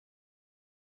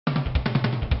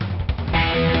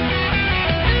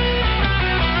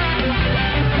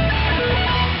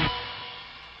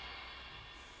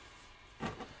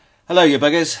Hello, you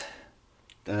buggers.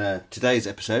 Today's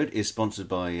episode is sponsored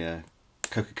by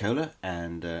Coca-Cola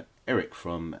and Eric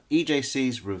from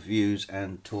EJC's Reviews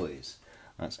and Toys.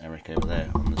 That's Eric over there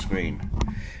on the screen.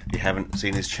 If you haven't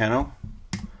seen his channel,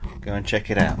 go and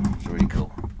check it out. It's really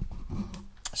cool.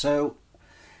 So,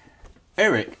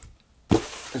 Eric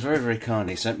has very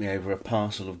kindly sent me over a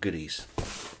parcel of goodies.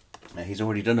 Now, he's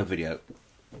already done a video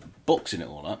boxing it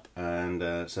all up,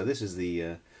 and so this is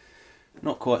the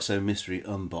not quite so mystery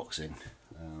unboxing.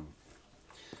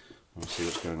 Let's see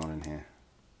what's going on in here.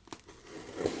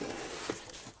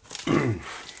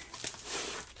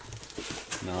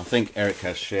 Now, I think Eric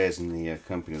has shares in the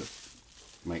company that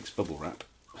makes bubble wrap.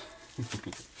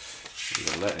 We've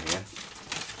got a letter here.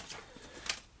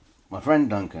 My friend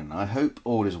Duncan, I hope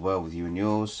all is well with you and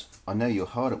yours. I know you're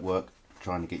hard at work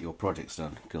trying to get your projects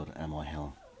done. God, am I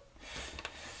hell.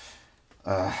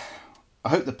 I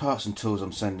hope the parts and tools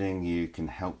I'm sending you can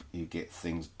help you get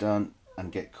things done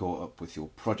and get caught up with your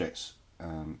projects.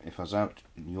 If I was out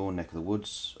in your neck of the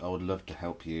woods, I would love to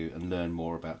help you and learn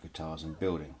more about guitars and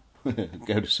building.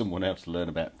 Go to someone else to learn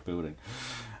about building.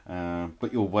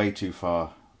 But you're way too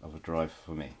far of a drive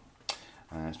for me.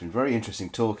 It's been very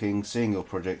interesting talking, seeing your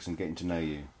projects and getting to know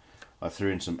you. I threw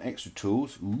in some extra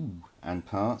tools and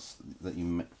parts that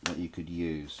you could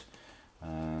use.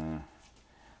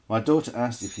 My daughter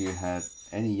asked if you had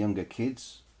any younger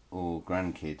kids or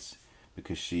grandkids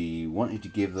because she wanted to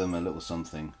give them a little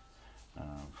something.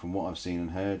 From what I've seen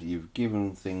and heard, you've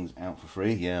given things out for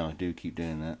free. Yeah, I do keep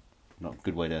doing that. Not a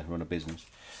good way to run a business.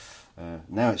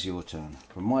 Now it's your turn.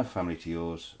 From my family to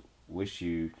yours, we wish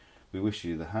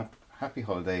you the happy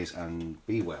holidays and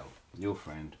be well. Your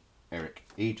friend, Eric,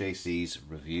 EJC's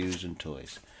Reviews and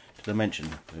Toys. Did I mention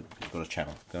he's got a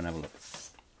channel? Go and have a look.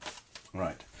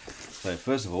 Right. So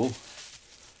first of all,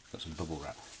 got some bubble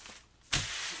wrap.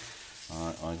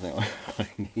 I think I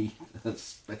need a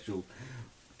special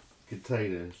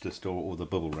container to store all the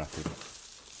bubble wrap in.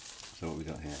 So what we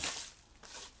got here?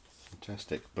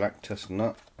 Fantastic black tusk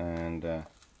nut and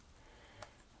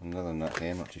another nut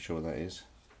here. I'm not too sure what that is.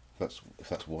 If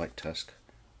that's white tusk,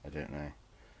 I don't know.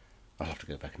 I'll have to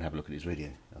go back and have a look at his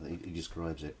video. I think he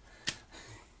describes it.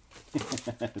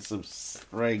 Some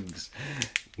strings.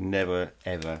 You never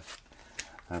ever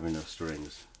have enough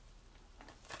strings.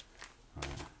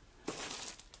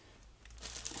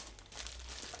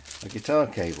 A guitar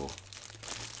cable.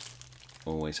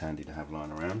 Always handy to have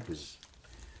lying around because,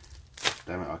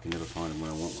 damn it, I can never find them when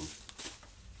I want one.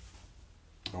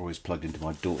 Always plugged into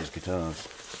my daughter's guitars.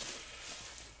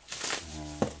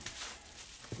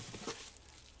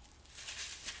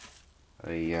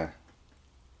 A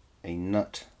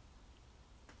nut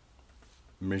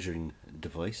measuring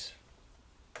device.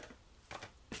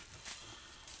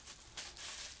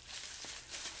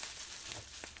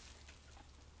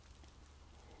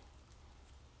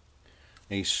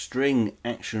 A string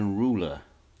action ruler.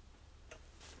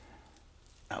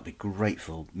 That would be great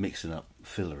for mixing up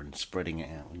filler and spreading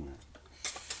it out, wouldn't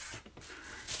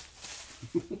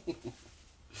it?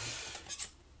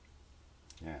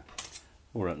 Yeah.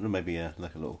 Or maybe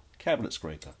like a little cabinet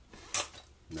scraper.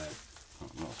 No,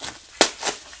 not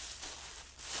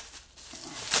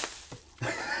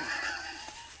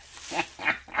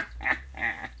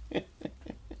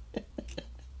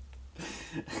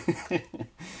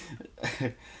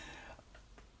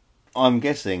I'm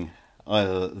guessing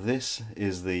either this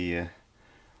is the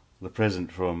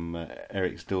present from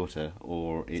Eric's daughter,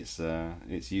 or it's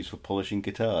used for polishing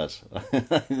guitars.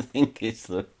 I think it's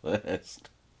the first.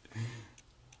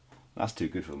 That's too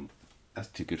good for them. That's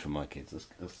too good for my kids.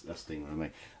 That's stinging with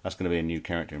me. That's going to be a new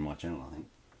character in my channel, I think.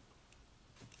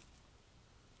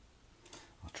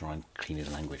 I'll try and clean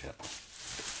his language up.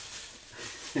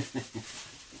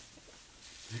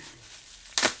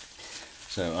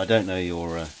 So I don't know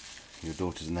your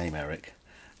daughter's name, Eric,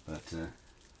 but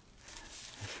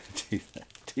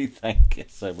do thank you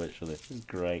so much for this. It's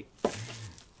great. It's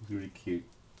really cute.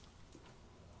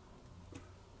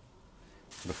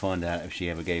 Got to find out if she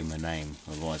ever gave him a name,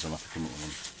 otherwise I'll have to come up with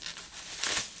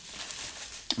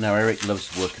one. Now, Eric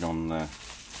loves working on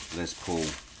Les Paul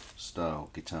style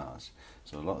guitars,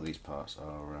 so a lot of these parts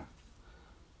are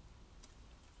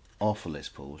for Les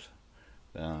Pauls,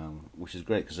 which is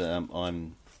great because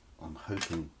I'm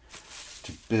hoping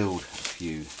to build a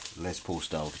few Les Paul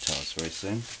style guitars very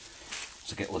soon,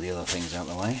 to get all the other things out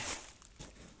of the way.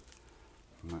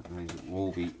 And that will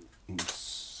all be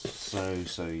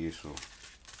so useful.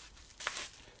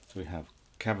 So we have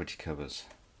cavity covers,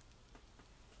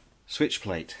 switch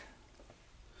plate,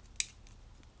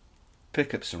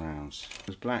 pickup surrounds,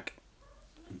 there's black,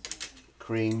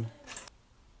 cream,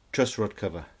 truss rod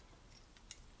cover,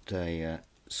 got a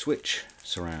switch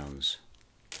surrounds,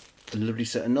 a lovely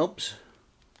set of knobs,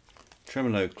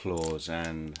 tremolo claws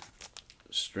and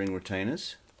string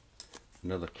retainers,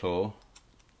 another claw,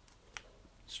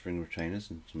 string retainers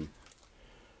and some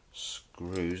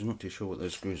screws. I'm not too sure what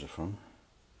those screws are from.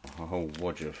 A whole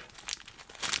wodge of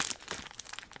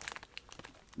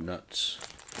nuts,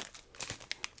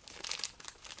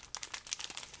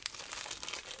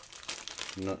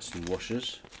 and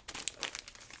washers,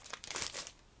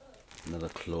 another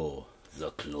claw,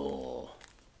 the claw,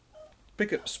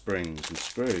 pickup springs and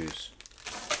screws.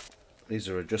 These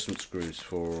are adjustment screws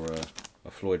for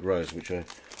a Floyd Rose, which I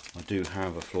do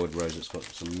have a Floyd Rose that's got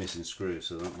some missing screws,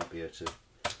 so that might be able to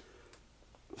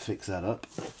fix that up.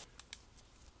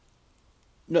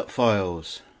 Nut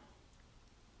files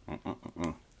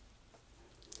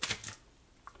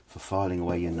for filing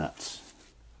away your nuts.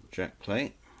 Jack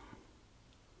plate,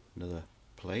 another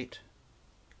plate,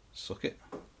 socket,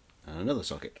 and another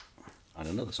socket, and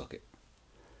another socket.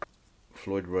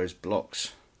 Floyd Rose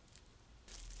blocks,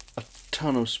 a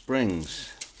ton of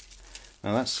springs.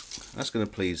 Now that's going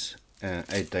to please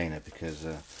Ed Dana, because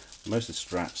most of the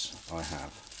Strats I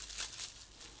have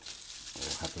or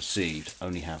have received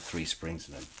only have 3 springs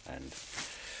in them, and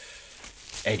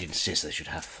Ed insists they should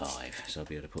have 5, so I'll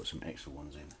be able to put some extra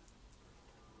ones in.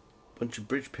 Bunch of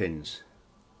bridge pins,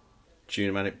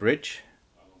 Tune-o-matic bridge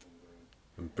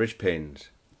and bridge pins,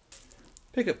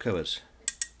 pickup covers,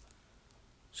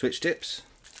 switch tips,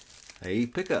 a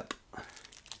pickup,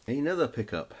 another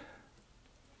pickup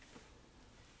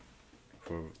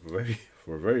for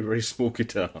a very small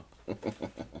guitar.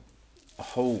 A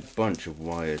whole bunch of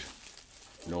wired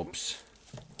knobs,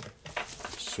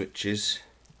 switches,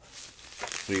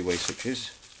 3-way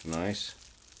switches, nice.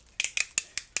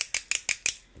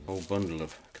 A whole bundle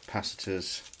of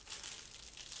capacitors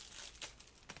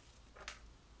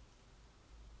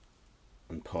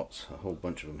and pots, a whole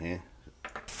bunch of them here.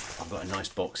 I've got a nice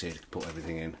box here to put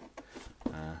everything in.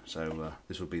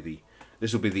 This will be the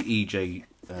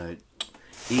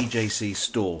EJC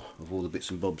store of all the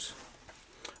bits and bobs.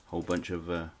 A whole bunch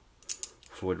of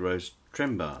Floyd Rose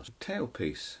trem bars,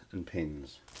 tailpiece and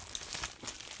pins,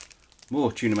 more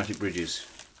Tune-o-matic bridges.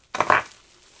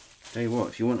 Tell you what,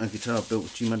 if you want a guitar built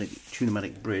with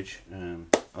Tune-o-matic bridge,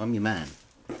 I'm your man.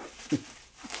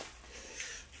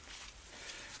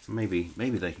 Maybe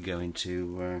they could go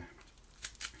into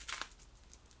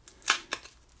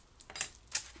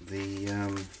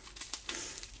the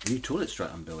new toilet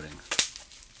Strat I'm building.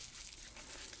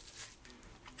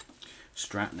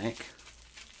 Strat neck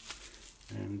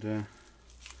and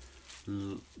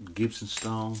Gibson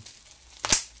style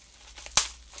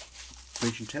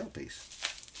bridge and tailpiece.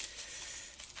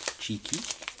 Cheeky.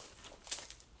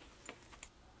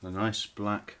 A nice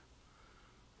black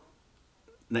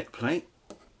neck plate.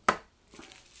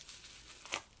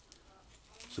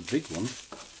 It's a big one.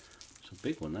 It's a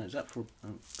big one. That is that for?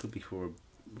 Could be for.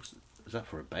 Is that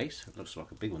for a bass? It looks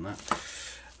like a big one. That.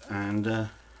 And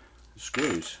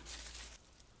screws.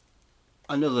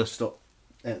 Another stop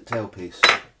tailpiece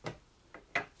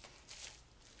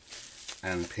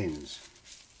and pins.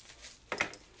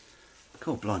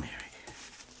 Cool, blimey, Eric.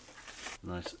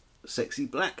 Nice, sexy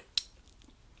black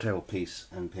tailpiece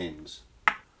and pins.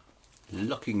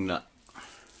 Locking nut.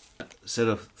 Set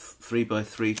of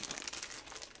 3x3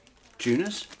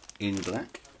 tuners in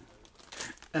black,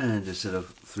 and a set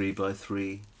of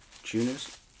 3x3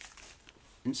 tuners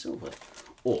in silver,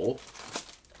 or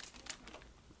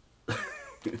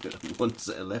one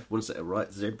set of left, one set of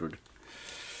right, zebraed.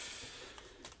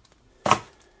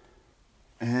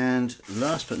 And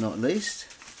last but not least,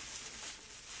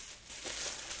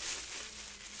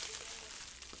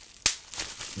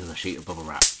 another sheet of bubble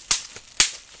wrap.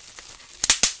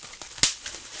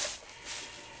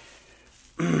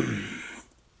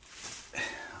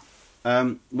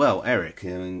 Well, Eric, I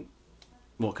mean,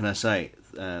 what can I say?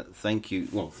 Thank you.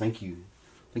 Well, thank you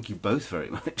both very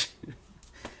much.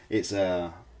 It's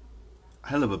a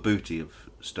hell of a booty of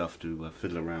stuff to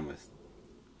fiddle around with,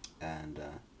 and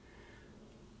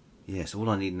yes, all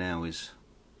I need now is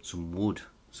some wood.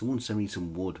 Someone send me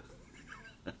some wood.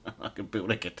 I can build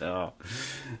a guitar.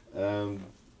 So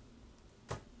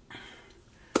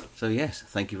yes,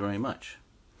 thank you very much.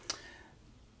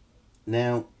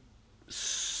 Now,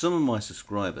 some of my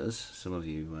subscribers, some of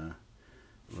you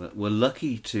were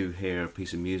lucky to hear a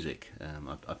piece of music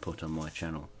I put on my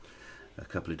channel a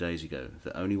couple of days ago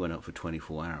that only went up for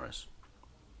 24 hours.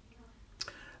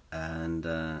 And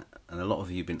a lot of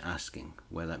you have been asking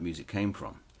where that music came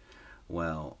from.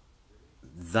 Well,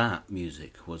 that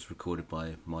music was recorded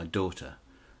by my daughter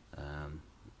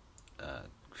a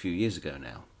few years ago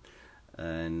now,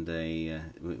 and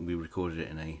we recorded it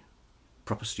in a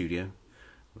proper studio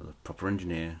with a proper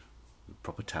engineer,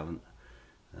 proper talent.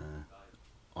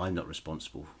 I'm not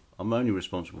responsible. I'm only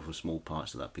responsible for small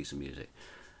parts of that piece of music.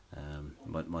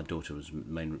 My daughter was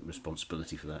main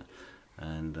responsibility for that.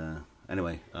 And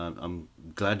anyway, I'm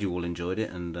glad you all enjoyed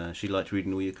it, and she liked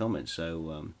reading all your comments.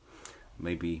 So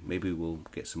maybe we'll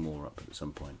get some more up at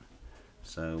some point.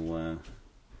 So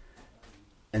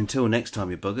until next time,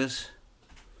 you buggers.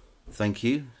 Thank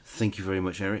you very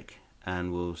much, Eric,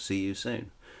 and we'll see you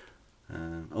soon.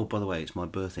 Oh, by the way, it's my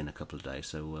birthday in a couple of days,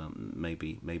 so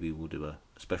maybe we'll do a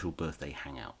special birthday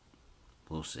hangout.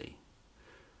 We'll see.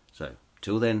 So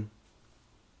till then,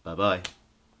 bye bye.